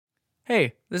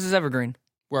Hey, this is Evergreen.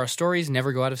 where our stories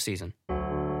never go out of season.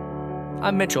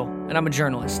 I'm Mitchell, and I'm a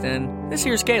journalist, and this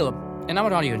here's Caleb. And I'm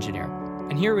an audio engineer,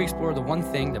 and here we explore the one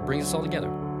thing that brings us all together,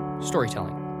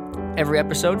 storytelling. Every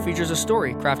episode features a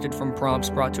story crafted from prompts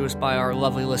brought to us by our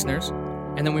lovely listeners.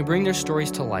 And then we bring their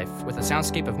stories to life with a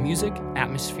soundscape of music,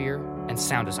 atmosphere, and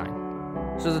sound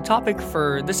design. So the topic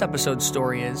for this episode's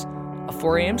story is a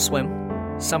 4 a.m.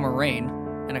 swim, summer rain,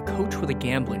 and a coach with a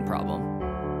gambling problem.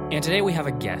 And today we have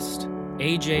a guest,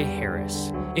 AJ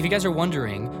Harris. If you guys are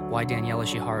wondering why Daniela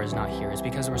Shihara is not here, it's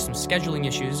because there were some scheduling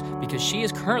issues because she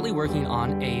is currently working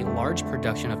on a large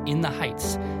production of In the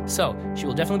Heights. So she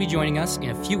will definitely be joining us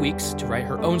in a few weeks to write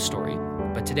her own story.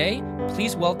 But today,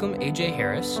 please welcome AJ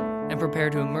Harris. And prepare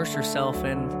to immerse yourself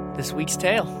in this week's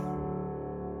tale.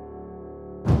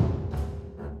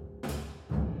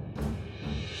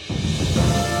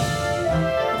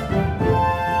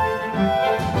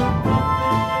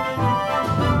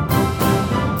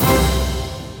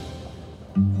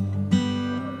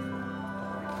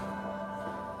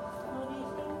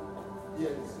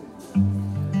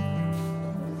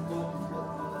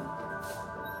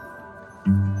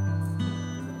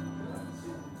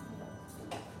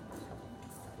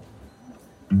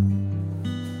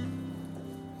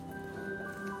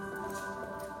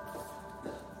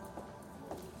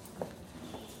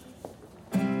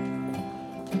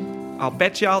 I'll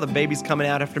bet y'all the baby's coming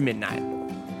out after midnight.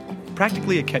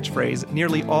 Practically a catchphrase,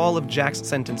 nearly all of Jack's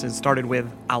sentences started with,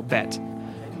 I'll bet.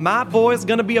 My boy's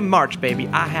gonna be a March baby,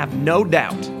 I have no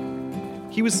doubt.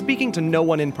 He was speaking to no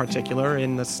one in particular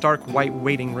in the stark white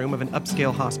waiting room of an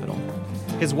upscale hospital.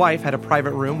 His wife had a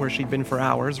private room where she'd been for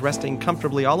hours, resting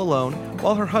comfortably all alone,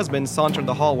 while her husband sauntered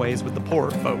the hallways with the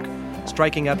poorer folk,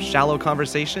 striking up shallow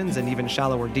conversations and even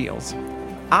shallower deals.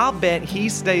 I'll bet he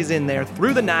stays in there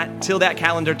through the night till that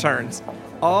calendar turns.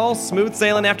 All smooth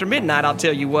sailing after midnight, I'll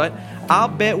tell you what. I'll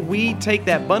bet we take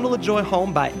that bundle of joy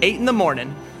home by 8 in the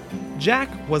morning. Jack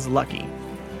was lucky.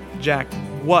 Jack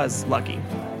was lucky.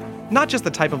 Not just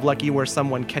the type of lucky where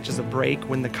someone catches a break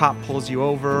when the cop pulls you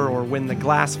over or when the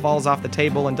glass falls off the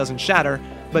table and doesn't shatter,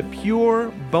 but pure,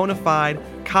 bona fide,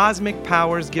 cosmic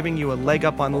powers giving you a leg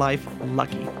up on life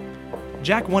lucky.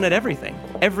 Jack won at everything,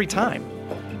 every time.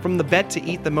 From the bet to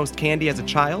eat the most candy as a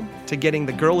child, to getting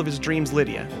the girl of his dreams,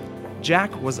 Lydia.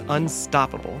 Jack was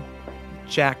unstoppable.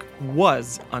 Jack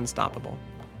was unstoppable.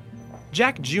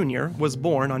 Jack Jr. was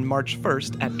born on March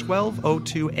 1st at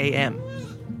 12:02 a.m.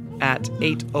 At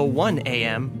 8:01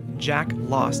 a.m., Jack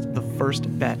lost the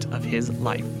first bet of his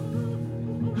life.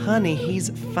 Honey,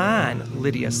 he's fine,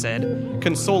 Lydia said,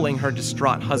 consoling her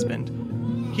distraught husband.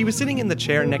 He was sitting in the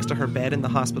chair next to her bed in the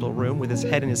hospital room with his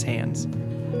head in his hands.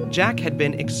 Jack had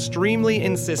been extremely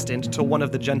insistent to one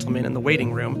of the gentlemen in the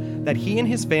waiting room that he and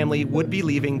his family would be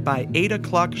leaving by 8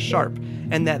 o'clock sharp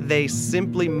and that they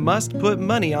simply must put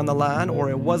money on the line or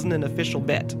it wasn't an official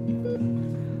bet.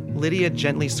 Lydia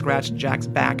gently scratched Jack's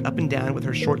back up and down with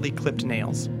her shortly clipped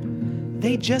nails.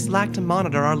 They just like to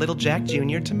monitor our little Jack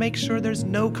Jr. to make sure there's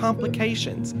no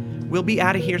complications. We'll be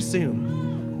out of here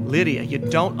soon. Lydia, you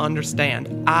don't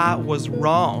understand. I was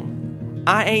wrong.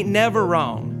 I ain't never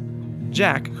wrong.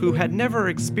 Jack, who had never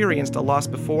experienced a loss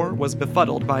before, was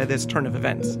befuddled by this turn of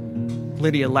events.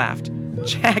 Lydia laughed.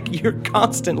 Jack, you're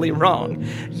constantly wrong.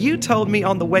 You told me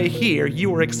on the way here you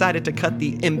were excited to cut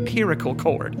the empirical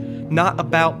cord. Not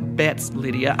about bets,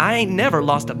 Lydia. I ain't never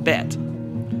lost a bet.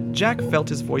 Jack felt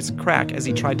his voice crack as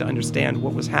he tried to understand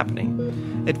what was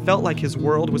happening. It felt like his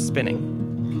world was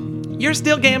spinning. You're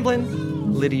still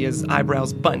gambling? Lydia's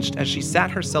eyebrows bunched as she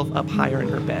sat herself up higher in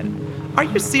her bed. Are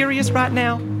you serious right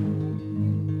now?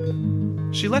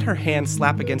 She let her hand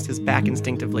slap against his back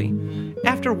instinctively.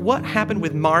 After what happened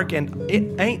with Mark, and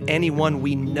it ain't anyone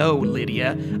we know,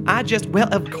 Lydia.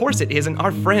 Well, of course it isn't.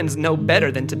 Our friends know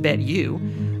better than to bet you.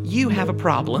 You have a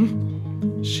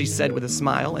problem, she said with a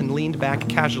smile and leaned back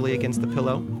casually against the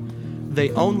pillow.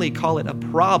 They only call it a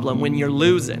problem when you're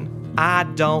losing. I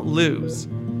don't lose.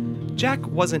 Jack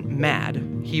wasn't mad.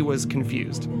 He was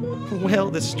confused. Well,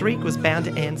 the streak was bound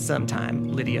to end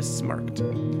sometime, Lydia smirked.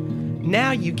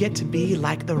 Now you get to be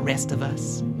like the rest of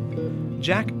us.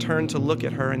 Jack turned to look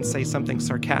at her and say something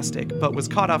sarcastic, but was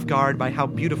caught off guard by how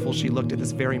beautiful she looked at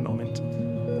this very moment.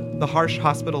 The harsh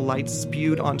hospital lights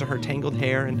spewed onto her tangled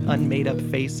hair and unmade-up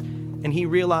face, and he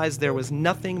realized there was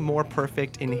nothing more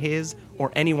perfect in his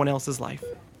or anyone else's life.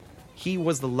 He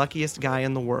was the luckiest guy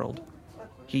in the world.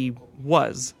 He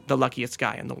was the luckiest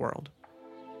guy in the world.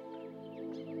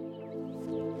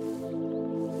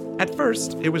 At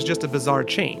first, it was just a bizarre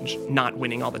change, not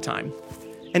winning all the time.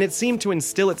 And it seemed to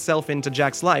instill itself into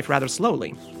Jack's life rather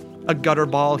slowly. A gutter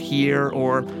ball here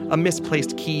or a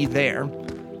misplaced key there.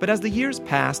 But as the years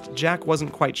passed, Jack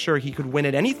wasn't quite sure he could win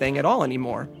at anything at all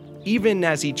anymore, even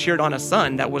as he cheered on a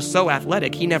son that was so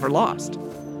athletic he never lost.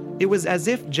 It was as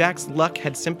if Jack's luck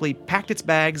had simply packed its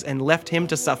bags and left him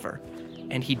to suffer.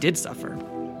 And he did suffer.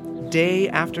 Day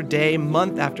after day,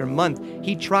 month after month,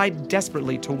 he tried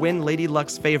desperately to win Lady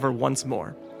Luck's favor once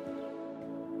more.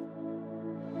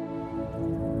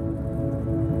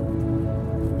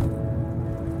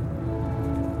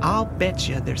 "I'll bet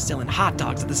you they're selling hot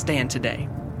dogs at the stand today,"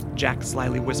 Jack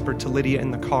slyly whispered to Lydia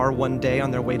in the car one day on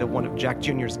their way to one of Jack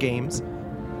Jr.'s games.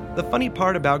 The funny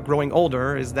part about growing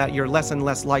older is that you're less and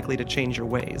less likely to change your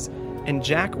ways, and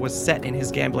Jack was set in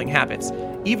his gambling habits,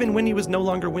 even when he was no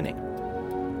longer winning.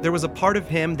 There was a part of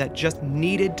him that just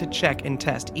needed to check and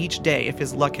test each day if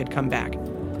his luck had come back,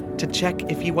 to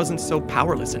check if he wasn't so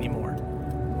powerless anymore,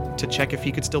 to check if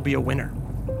he could still be a winner.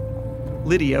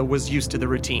 Lydia was used to the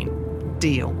routine.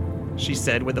 "Deal," she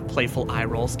said with a playful eye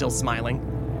roll, still smiling.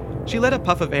 She let a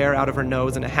puff of air out of her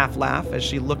nose in a half laugh as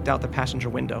she looked out the passenger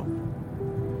window.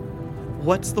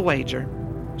 "What's the wager?"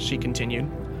 she continued.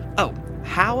 "Oh,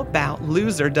 how about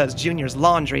loser does Junior's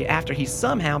laundry after he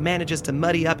somehow manages to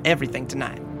muddy up everything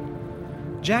tonight?"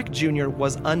 Jack Jr.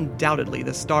 was undoubtedly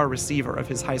the star receiver of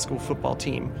his high school football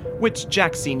team, which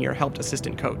Jack Sr. helped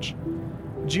assistant coach.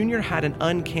 Jr. had an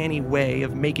uncanny way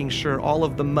of making sure all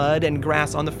of the mud and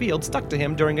grass on the field stuck to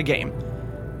him during a game.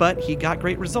 But he got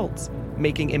great results,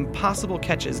 making impossible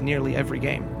catches nearly every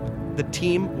game. The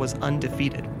team was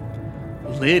undefeated.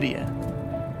 "Lydia,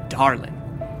 darling,"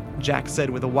 Jack said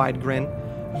with a wide grin,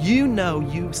 "you know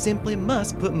you simply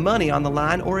must put money on the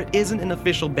line or it isn't an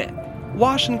official bet.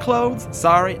 Washing clothes?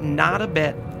 Sorry, not a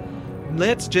bet.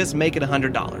 Let's just make it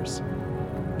 $100.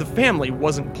 The family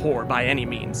wasn't poor by any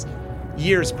means.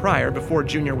 Years prior, before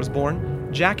Junior was born,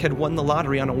 Jack had won the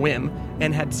lottery on a whim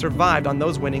and had survived on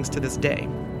those winnings to this day.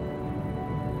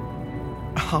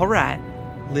 "All right,"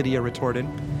 Lydia retorted.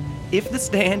 "If the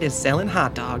stand is selling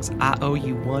hot dogs, I owe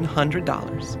you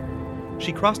 $100.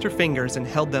 She crossed her fingers and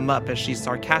held them up as she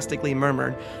sarcastically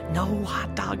murmured, "No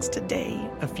hot dogs today,"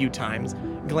 a few times,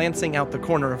 glancing out the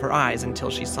corner of her eyes until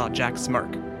she saw Jack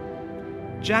smirk.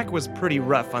 Jack was pretty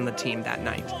rough on the team that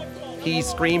night. He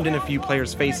screamed in a few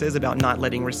players' faces about not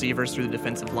letting receivers through the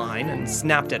defensive line and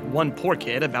snapped at one poor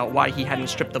kid about why he hadn't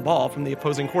stripped the ball from the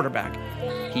opposing quarterback.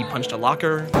 He punched a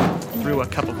locker, threw a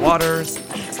cup of water,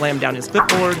 slammed down his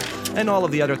clipboard, and all of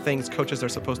the other things coaches are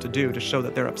supposed to do to show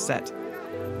that they're upset.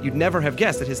 You'd never have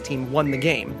guessed that his team won the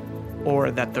game, or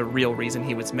that the real reason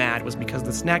he was mad was because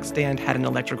the snack stand had an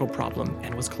electrical problem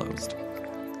and was closed.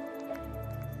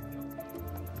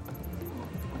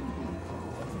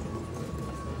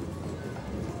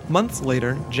 Months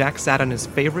later, Jack sat on his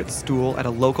favorite stool at a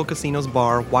local casino's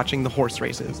bar watching the horse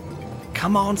races.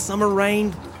 "Come on, Summer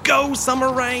Rain! Go,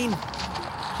 Summer Rain!"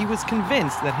 He was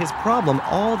convinced that his problem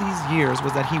all these years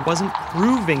was that he wasn't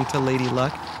proving to Lady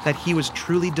Luck that he was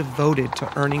truly devoted to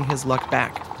earning his luck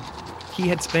back. He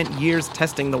had spent years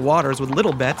testing the waters with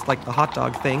little bets like the hot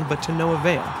dog thing, but to no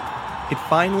avail. It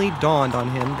finally dawned on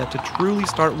him that to truly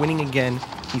start winning again,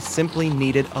 he simply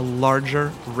needed a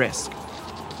larger risk.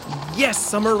 "Yes,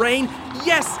 Summer Rain!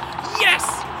 Yes! Yes!"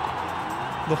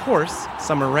 The horse,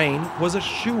 Summer Rain, was a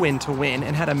shoo-in to win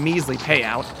and had a measly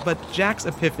payout, but Jack's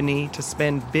epiphany to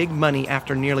spend big money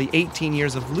after nearly 18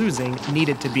 years of losing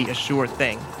needed to be a sure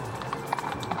thing.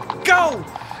 "Go!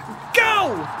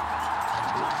 Go!"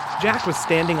 Jack was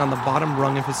standing on the bottom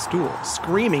rung of his stool,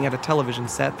 screaming at a television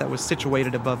set that was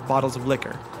situated above bottles of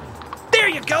liquor. "There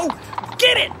you go!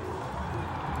 Get it!"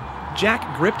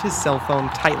 Jack gripped his cell phone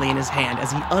tightly in his hand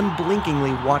as he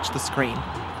unblinkingly watched the screen.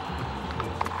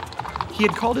 He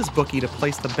had called his bookie to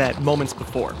place the bet moments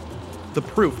before, the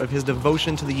proof of his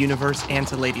devotion to the universe and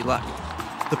to Lady Luck,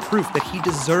 the proof that he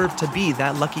deserved to be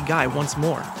that lucky guy once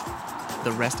more,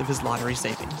 the rest of his lottery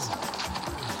savings.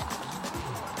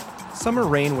 Summer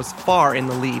Rain was far in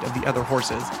the lead of the other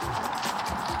horses.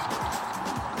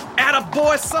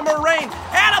 "Attaboy, Summer Rain!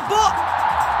 Attaboy!"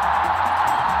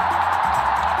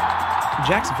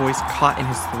 Jack's voice caught in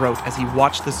his throat as he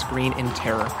watched the screen in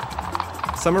terror.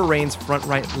 Summer Rain's front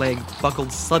right leg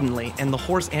buckled suddenly, and the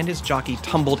horse and his jockey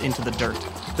tumbled into the dirt.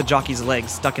 The jockey's leg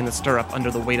stuck in the stirrup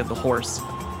under the weight of the horse.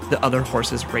 The other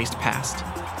horses raced past.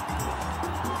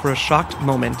 For a shocked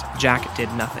moment, Jack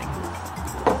did nothing.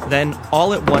 Then,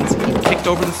 all at once, he kicked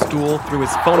over the stool, threw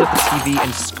his phone at the TV,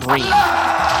 and screamed.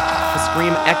 The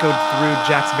scream echoed through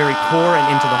Jack's very core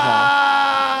and into the hall.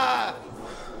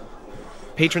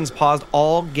 Patrons paused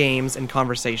all games and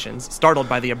conversations, startled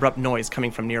by the abrupt noise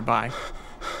coming from nearby.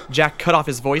 Jack cut off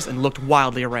his voice and looked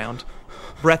wildly around.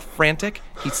 Breath frantic,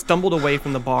 he stumbled away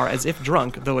from the bar as if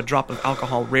drunk, though a drop of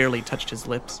alcohol rarely touched his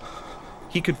lips.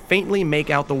 He could faintly make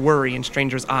out the worry in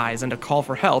strangers' eyes and a call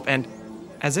for help, and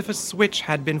as if a switch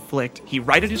had been flicked, he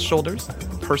righted his shoulders,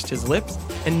 pursed his lips,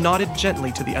 and nodded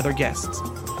gently to the other guests.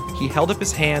 He held up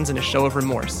his hands in a show of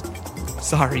remorse.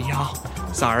 Sorry, y'all.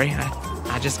 Sorry,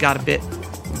 I just got a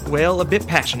bit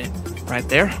passionate right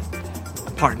there.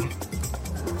 Pardon.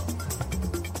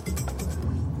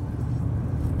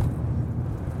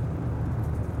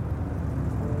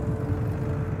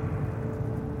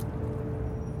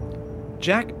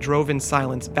 Jack drove in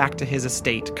silence back to his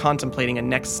estate, contemplating a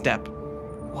next step.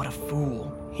 What a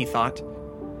fool, he thought.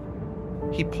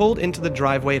 He pulled into the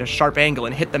driveway at a sharp angle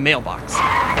and hit the mailbox.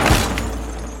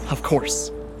 Of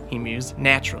course, he mused,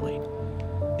 naturally.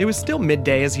 It was still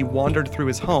midday as he wandered through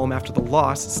his home after the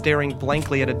loss, staring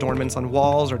blankly at adornments on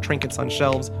walls or trinkets on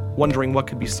shelves, wondering what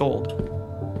could be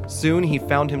sold. Soon he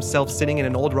found himself sitting in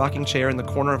an old rocking chair in the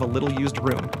corner of a little used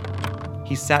room.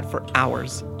 He sat for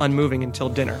hours, unmoving until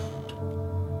dinner.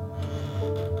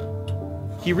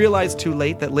 He realized too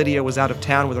late that Lydia was out of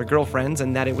town with her girlfriends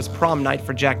and that it was prom night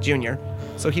for Jack Jr.,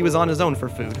 so he was on his own for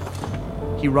food.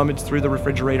 He rummaged through the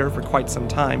refrigerator for quite some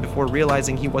time before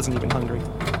realizing he wasn't even hungry.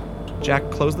 Jack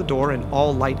closed the door and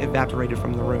all light evaporated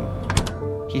from the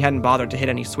room. He hadn't bothered to hit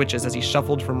any switches as he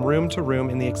shuffled from room to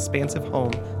room in the expansive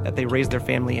home that they raised their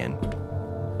family in.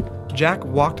 Jack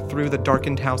walked through the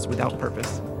darkened house without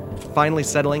purpose, finally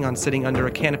settling on sitting under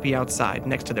a canopy outside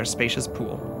next to their spacious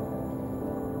pool.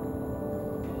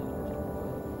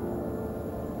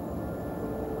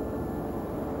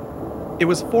 It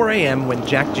was 4 a.m. when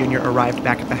Jack Jr. arrived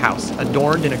back at the house,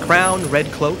 adorned in a crown, red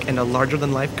cloak, and a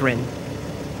larger-than-life grin.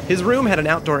 His room had an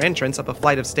outdoor entrance up a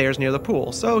flight of stairs near the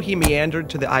pool, so he meandered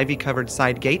to the ivy-covered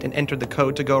side gate and entered the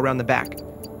code to go around the back.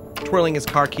 Twirling his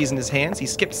car keys in his hands, he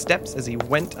skipped steps as he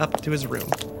went up to his room,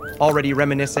 already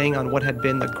reminiscing on what had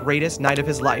been the greatest night of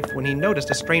his life when he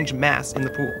noticed a strange mass in the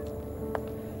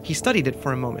pool. He studied it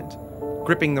for a moment,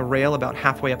 gripping the rail about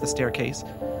halfway up the staircase,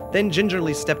 then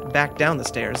gingerly stepped back down the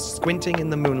stairs, squinting in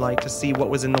the moonlight to see what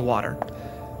was in the water.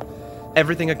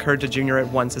 Everything occurred to Junior at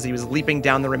once as he was leaping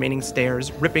down the remaining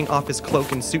stairs, ripping off his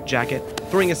cloak and suit jacket,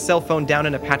 throwing his cell phone down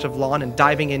in a patch of lawn, and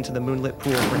diving into the moonlit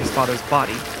pool for his father's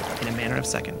body in a matter of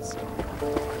seconds.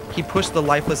 He pushed the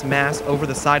lifeless mass over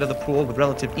the side of the pool with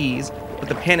relative ease, but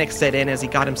the panic set in as he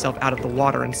got himself out of the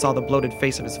water and saw the bloated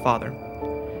face of his father.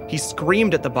 He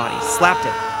screamed at the body, slapped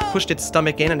it, pushed its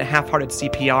stomach in a half-hearted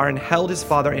CPR, and held his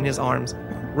father in his arms,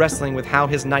 wrestling with how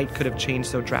his night could have changed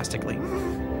so drastically.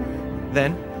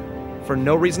 Then, for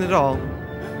no reason at all,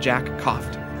 Jack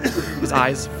coughed. His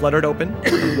eyes fluttered open,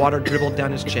 and water dribbled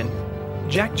down his chin.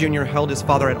 Jack Jr. held his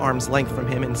father at arm's length from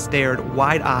him and stared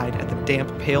wide-eyed at the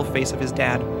damp, pale face of his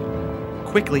dad.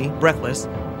 Quickly, breathless,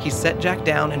 he set Jack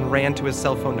down and ran to his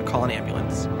cell phone to call an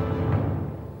ambulance.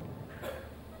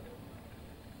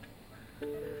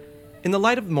 In the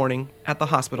light of morning, at the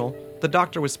hospital, the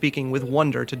doctor was speaking with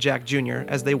wonder to Jack Jr.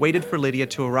 as they waited for Lydia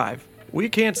to arrive. We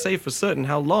can't say for certain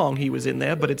how long he was in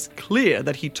there, but it's clear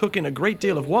that he took in a great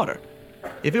deal of water.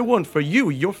 If it weren't for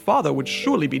you, your father would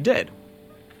surely be dead.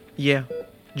 Yeah,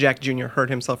 Jack Jr.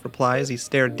 heard himself reply as he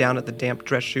stared down at the damp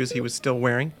dress shoes he was still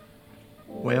wearing.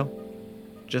 Well,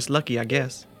 just lucky, I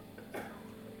guess.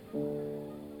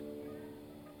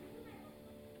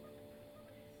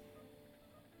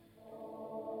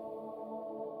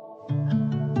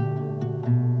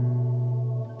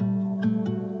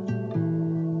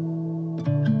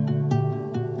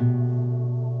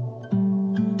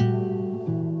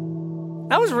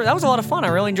 That was a lot of fun. I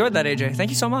really enjoyed that, AJ. Thank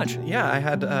you so much. Yeah, I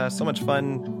had so much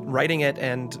fun writing it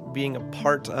and being a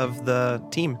part of the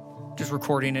team. Just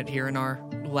recording it here in our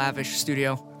lavish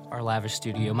studio. Our lavish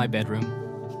studio, my bedroom.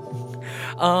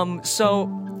 So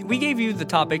we gave you the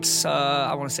topics,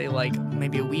 I want to say like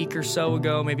maybe a week or so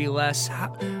ago, maybe less.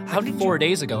 How did 4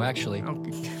 days ago, actually.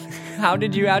 How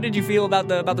did you feel about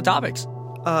the topics?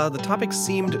 The topics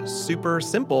seemed super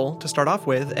simple to start off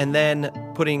with, and then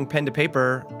putting pen to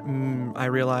paper, I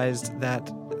realized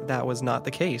that was not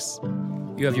the case.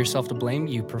 You have yourself to blame.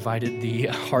 You provided the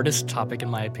hardest topic, in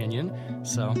my opinion.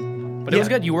 But it was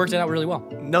good. You worked it out really well.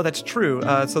 No, that's true.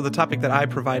 So the topic that I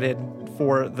provided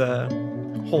for the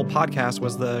whole podcast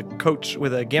was the coach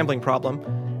with a gambling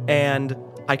problem, and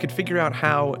I could figure out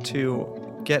how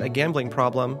to get a gambling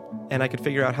problem, and I could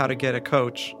figure out how to get a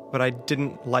coach, but I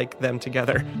didn't like them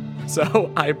together.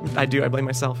 So I blame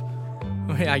myself.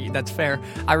 Yeah, that's fair.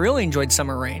 I really enjoyed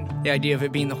Summer Rain, the idea of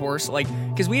it being the horse, like,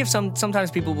 because we have sometimes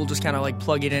people will just kind of like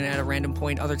plug it in at a random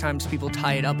point. Other times people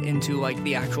tie it up into like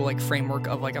the actual like framework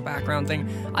of like a background thing.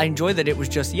 I enjoyed that it was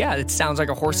just, it sounds like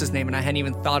a horse's name, and I hadn't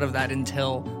even thought of that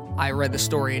until I read the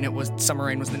story, and it was Summer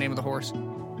Rain was the name of the horse.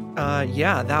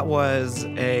 Yeah, that was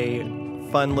a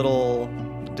fun little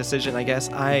decision, I guess.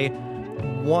 I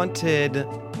wanted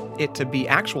it to be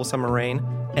actual Summer Rain,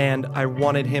 and I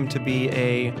wanted him to be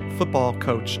a football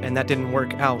coach, and that didn't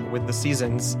work out with the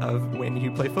seasons of when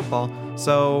you play football.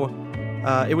 So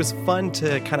it was fun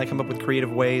to kind of come up with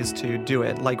creative ways to do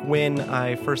it. Like when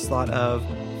I first thought of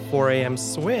 4 a.m.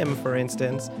 swim, for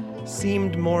instance,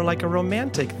 seemed more like a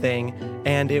romantic thing,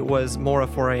 and it was more a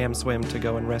 4 a.m. swim to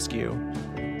go and rescue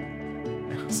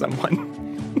someone.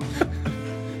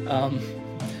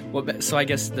 So I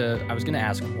guess I was going to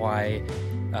ask why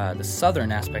the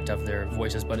southern aspect of their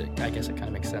voices, but I guess it kind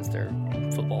of makes sense. They're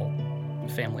football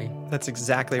family. That's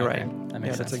exactly right. That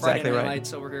makes sense. That's exactly Friday Night right.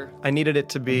 Lights over here. I needed it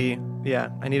to be,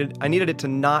 I needed it to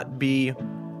not be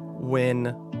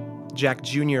when Jack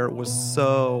Jr. was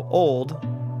so old,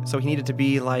 so he needed to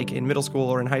be like in middle school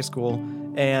or in high school.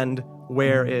 And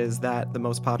where is that the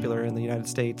most popular in the United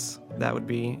States? That would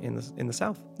be in the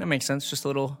South. That makes sense. Just a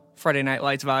little Friday Night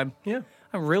Lights vibe. Yeah.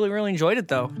 I really, really enjoyed it,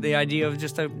 though. The idea of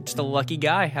just a lucky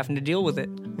guy having to deal with it.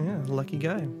 Yeah, lucky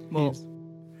guy. Well,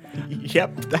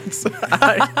 Yep, that's. well,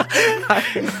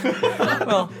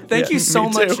 thank Yeah, you so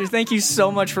me much. too. Thank you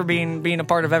so much for being a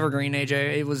part of Evergreen,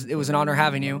 AJ. It was an honor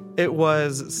having you. It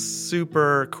was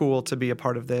super cool to be a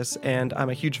part of this, and I'm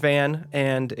a huge fan.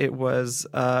 And it was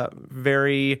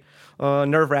very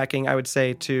nerve-wracking, I would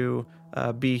say, to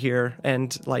be here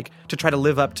and like to try to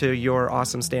live up to your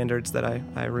awesome standards that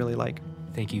I really like.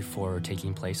 Thank you for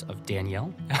taking place of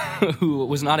Danielle, who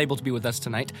was not able to be with us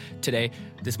today,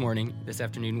 this morning, this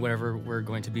afternoon, whatever we're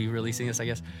going to be releasing this, I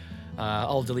guess.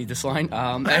 I'll delete this line.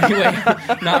 Anyway,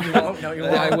 No, you won't. No, you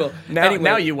won't. I will. Now, Anyway,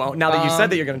 now you won't. Now that you said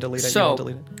that you're going to delete it, you won't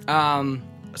delete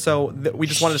it. So we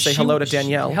just wanted to say hello to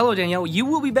Danielle. Hello, Danielle. You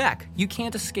will be back. You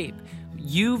can't escape.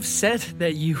 You've said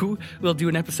that you will do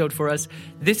an episode for us.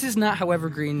 This is not how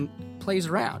Evergreen plays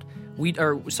around. We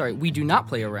do not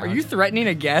play around. Are you threatening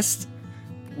a guest?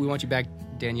 We want you back,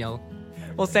 Danielle.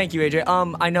 Well, thank you, AJ.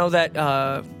 I know that.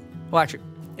 Well, actually,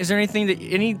 is there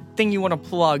anything you want to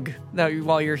plug that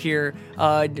while you're here?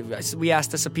 We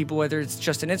asked this of people whether it's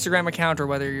just an Instagram account or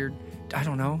whether you're. I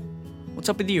don't know. What's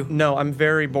up with you? No, I'm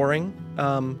very boring.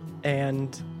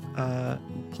 And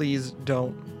please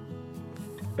don't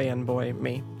fanboy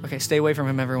me. Okay, stay away from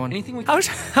him, everyone. Anything we How's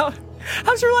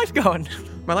your life going?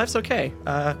 My life's okay.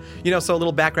 So a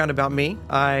little background about me.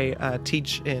 I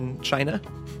teach in China.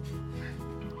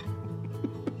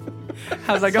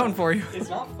 How's that going for you? It's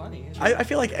not funny. I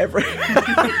feel like every...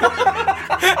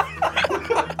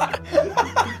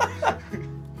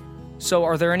 So,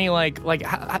 are there any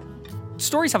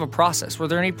stories have a process? Were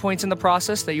there any points in the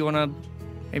process that you want to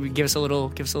maybe give us a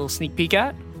little sneak peek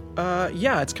at?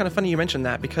 Yeah, it's kind of funny you mentioned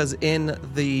that because in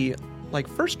the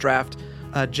first draft,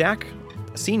 Jack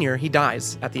Senior, he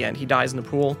dies at the end. He dies in the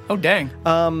pool. Oh, dang.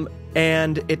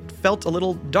 And it felt a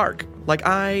little dark. Like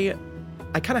I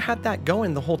kind of had that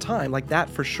going the whole time. Like that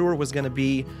for sure was going to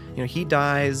be, he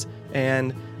dies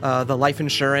and the life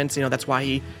insurance, that's why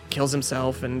he kills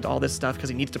himself and all this stuff because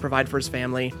he needs to provide for his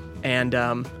family. And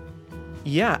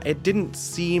it didn't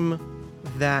seem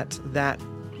that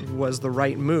was the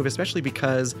right move, especially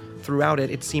because throughout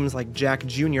it seems like Jack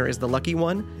Jr. is the lucky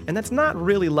one. And that's not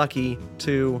really lucky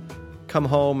to come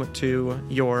home to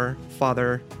your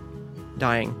father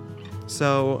dying.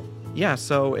 So, yeah,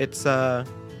 it's a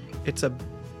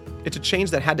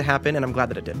change that had to happen, and I'm glad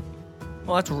that it did.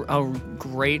 Well, that's a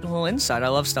great little insight. I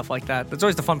love stuff like that. That's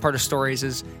always the fun part of stories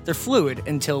is they're fluid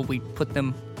until we put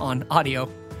them on audio.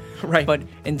 Right. But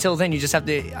until then, you just have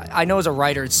to... I know as a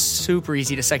writer, it's super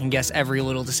easy to second guess every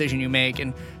little decision you make,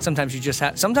 and sometimes you just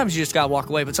gotta walk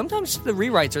away, but sometimes the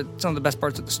rewrites are some of the best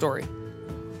parts of the story.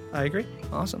 I agree.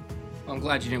 Awesome. I'm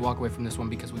glad you didn't walk away from this one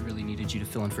because we really needed you to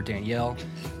fill in for Danielle.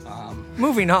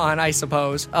 Moving on, I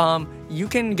suppose. You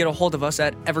can get a hold of us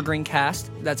at Evergreencast.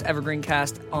 That's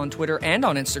Evergreencast on Twitter and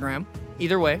on Instagram.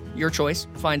 Either way, your choice.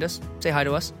 Find us. Say hi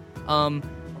to us. Our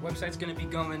website's going to be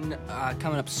coming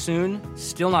up soon.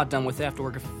 Still not done with it. I have to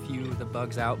work a few of the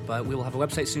bugs out, but we will have a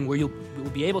website soon where you will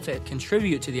be able to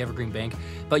contribute to the Evergreen Bank,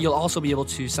 but you'll also be able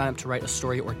to sign up to write a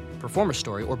story or perform a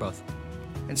story or both.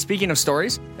 And speaking of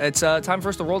stories, it's time for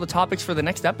us to roll the topics for the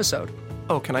next episode.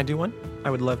 Oh, can I do one? I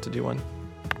would love to do one.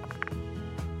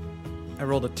 I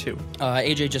rolled a 2.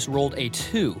 AJ just rolled a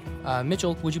 2.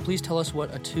 Mitchell, would you please tell us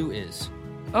what a 2 is?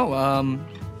 Oh,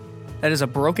 that is a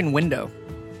broken window.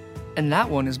 And that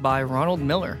one is by Ronald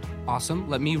Miller. Awesome.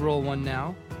 Let me roll one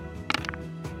now.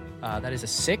 That is a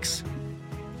 6.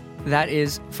 That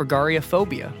is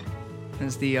Fragaria-phobia.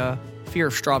 That's the fear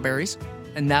of strawberries.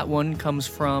 And that one comes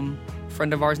from a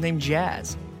friend of ours named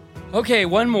Jazz. Okay,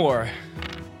 one more.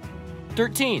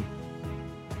 13.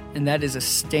 And that is a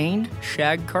stained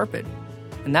shag carpet.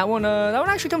 And that one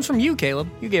actually comes from you, Caleb.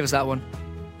 You gave us that one.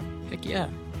 Heck yeah.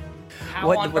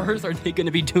 How on earth are they going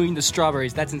to be doing the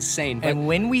strawberries? That's insane. But And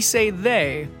when we say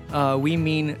they, we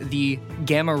mean the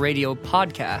Gamma Radio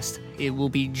podcast. It will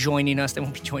be joining us. They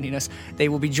won't be joining us. They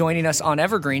will be joining us on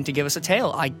Evergreen to give us a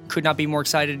tale. I could not be more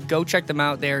excited. Go check them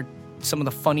out. They're some of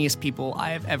the funniest people I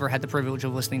have ever had the privilege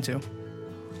of listening to.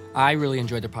 I really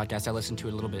enjoyed their podcast. I listened to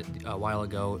it a little bit a while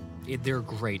ago. They're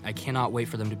great. I cannot wait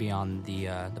for them to be on the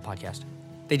podcast.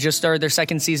 They just started their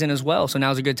second season as well, so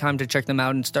now's a good time to check them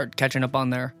out and start catching up on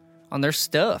their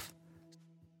stuff.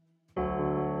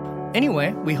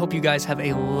 Anyway, we hope you guys have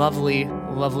a lovely,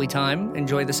 lovely time.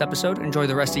 Enjoy this episode. Enjoy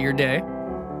the rest of your day.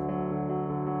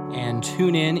 And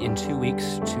tune in 2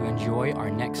 weeks to enjoy our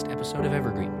next episode of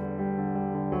Evergreen.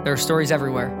 There are stories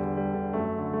everywhere,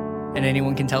 and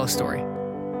anyone can tell a story.